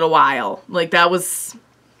there a little while. Like that was,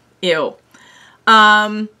 ew.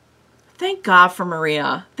 Thank God for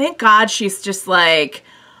Maria. Thank God she's just like,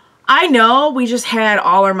 I know we just had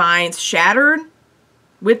all our minds shattered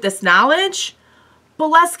with this knowledge, but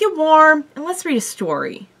let's get warm and let's read a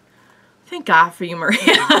story. Thank God for you, Maria.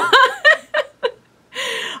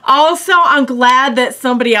 Also, I'm glad that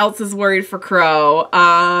somebody else is worried for Qrow.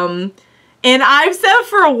 And I've said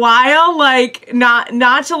for a while, like,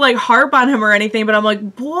 not to like harp on him or anything, but I'm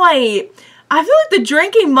like, boy, I feel like the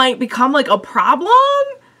drinking might become like a problem,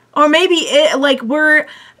 or maybe it like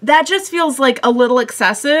that just feels like a little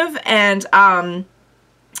excessive. And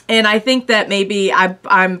I think that maybe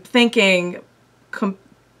I'm thinking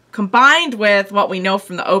combined with what we know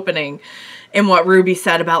from the opening and what Ruby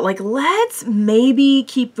said about like, let's maybe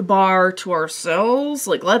keep the bar to ourselves.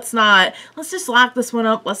 Like, let's just lock this one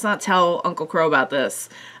up. Let's not tell Uncle Qrow about this.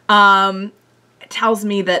 It tells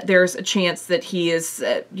me that there's a chance that he is,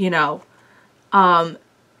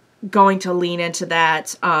 going to lean into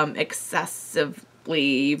that, excessively,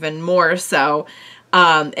 even more so,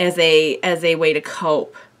 as a way to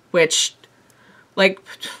cope, which like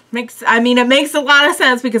it makes a lot of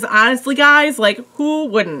sense, because honestly, guys, like who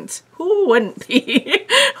wouldn't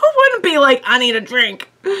be like, I need a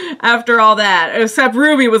drink after all that? Except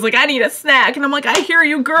Ruby was like, I need a snack. And I'm like, I hear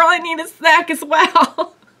you, girl. I need a snack as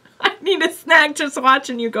well. I need a snack just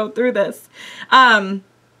watching you go through this.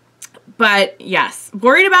 But yes,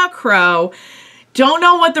 worried about Qrow. Don't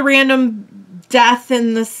know what the random death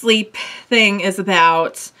in the sleep thing is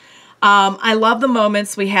about. I love the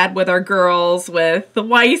moments we had with our girls, with the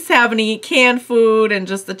Weiss having to eat canned food and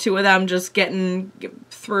just the two of them just getting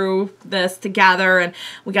through this together. And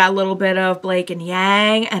we got a little bit of Blake and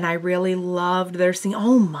Yang, and I really loved their scene.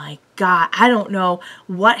 Oh my God. I don't know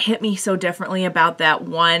what hit me so differently about that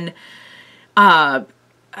one,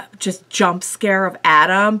 just jump scare of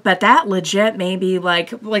Adam, but that legit maybe like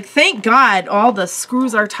thank God all the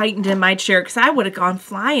screws are tightened in my chair, because I would have gone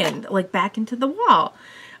flying like back into the wall.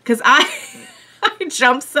 Because I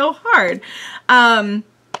jumped so hard.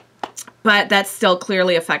 But that still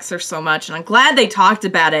clearly affects her so much. And I'm glad they talked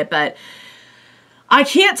about it. But I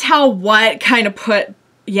can't tell what kind of put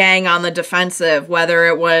Yang on the defensive. Whether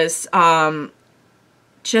it was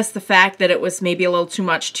just the fact that it was maybe a little too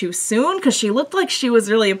much too soon. Because she looked like she was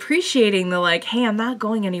really appreciating the like, hey, I'm not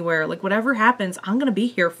going anywhere. Like, whatever happens, I'm going to be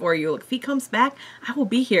here for you. Like, if he comes back, I will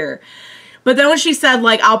be here. But then when she said,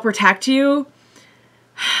 like, I'll protect you,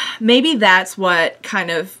 maybe that's what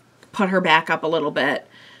kind of put her back up a little bit,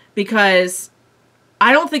 because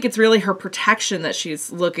I don't think it's really her protection that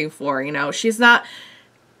she's looking for. You know, she's not,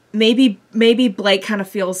 maybe Blake kind of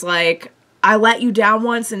feels like, I let you down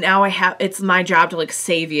once and now it's my job to like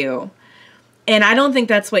save you. And I don't think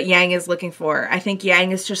that's what Yang is looking for. I think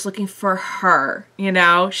Yang is just looking for her, you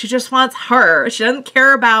know, she just wants her. She doesn't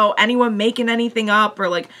care about anyone making anything up, or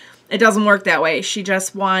like, it doesn't work that way. She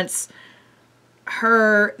just wants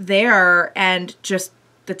her there and just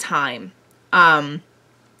the time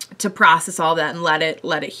to process all that and let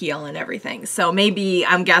it heal and everything. So maybe,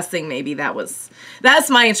 I'm guessing maybe that's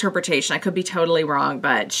my interpretation. I could be totally wrong,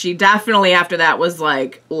 but she definitely after that was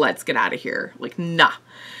like, let's get out of here. Like, nah.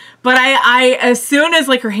 But I as soon as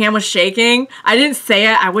like her hand was shaking, I didn't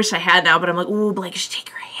say it. I wish I had now, but I'm like, ooh, Blake, just take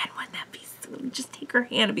her hand. Wouldn't that be sweet? Just take her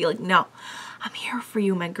hand and be like, no, I'm here for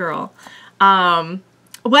you, my girl.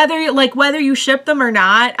 Whether you ship them or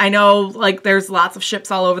not, I know like there's lots of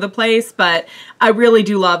ships all over the place, but I really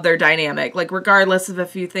do love their dynamic. Like, regardless of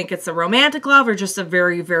if you think it's a romantic love or just a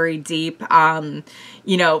very, very deep,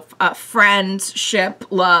 friendship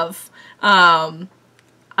love.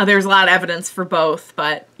 There's a lot of evidence for both,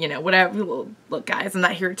 but you know, whatever. Look, guys, I'm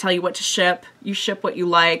not here to tell you what to ship. You ship what you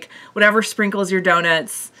like. Whatever sprinkles your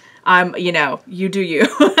donuts. You do you.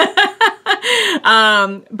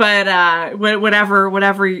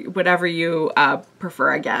 Whatever you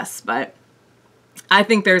prefer, I guess. But I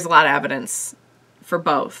think there's a lot of evidence for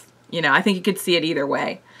both. You know, I think you could see it either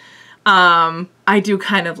way. I do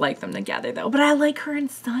kind of like them together though, but I like her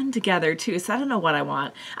and Son together too, so I don't know what I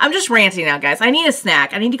want. I'm just ranting now, guys. I need a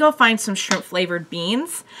snack. I need to go find some shrimp flavored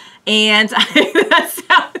beans, and that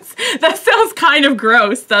sounds kind of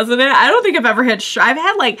gross, doesn't it? I don't think I've ever had I've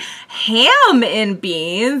had like ham in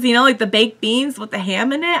beans, you know, like the baked beans with the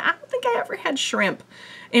ham in it. I don't think I ever had shrimp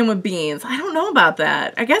in with beans. I don't know about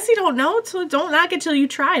that. I guess you don't know, so don't knock it till you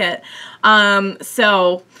try it.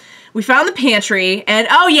 So we found the pantry, and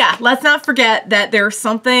oh yeah, let's not forget that there's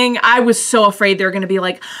something. I was so afraid they're gonna be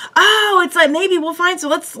like, oh, it's like maybe we'll find, so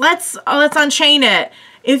let's unchain it.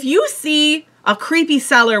 If you see a creepy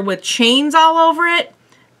cellar with chains all over it,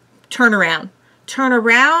 turn around. Turn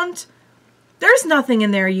around. There's nothing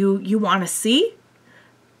in there you want to see.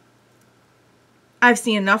 I've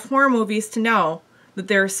seen enough horror movies to know that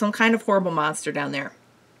there's some kind of horrible monster down there.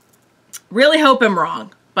 Really hope I'm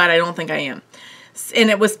wrong, but I don't think I am.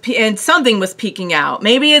 And something was peeking out.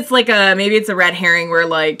 Maybe it's like maybe it's a red herring where,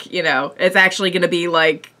 like, you know, it's actually going to be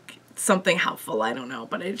like something helpful. I don't know,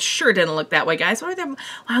 but it sure didn't look that way, guys. Why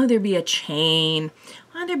would there be a chain?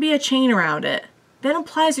 Why would there be a chain around it? That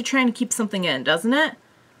implies you're trying to keep something in, doesn't it?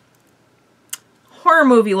 Horror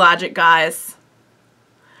movie logic, guys.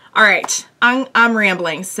 All right, I'm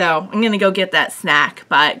rambling, so I'm gonna go get that snack.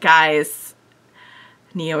 But guys,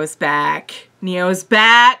 Neo is back. Neo is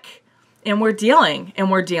back, and we're dealing,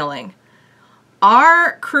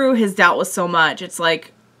 Our crew has dealt with so much. It's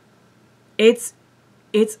like, it's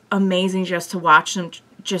amazing just to watch them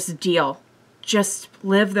just deal, just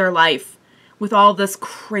live their life with all this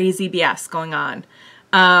crazy BS going on.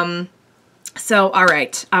 So, all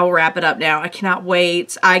right, I will wrap it up now. I cannot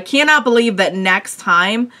wait. I cannot believe that next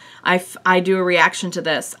time I do a reaction to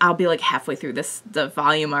this, I'll be like halfway through the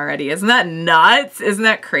volume already. Isn't that nuts? Isn't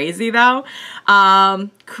that crazy though?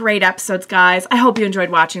 Great episodes, guys. I hope you enjoyed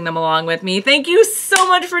watching them along with me. Thank you so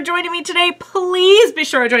much for joining me today. Please be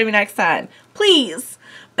sure to join me next time. Please.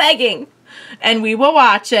 Begging. And we will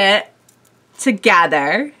watch it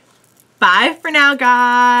together. Bye for now,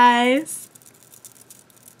 guys.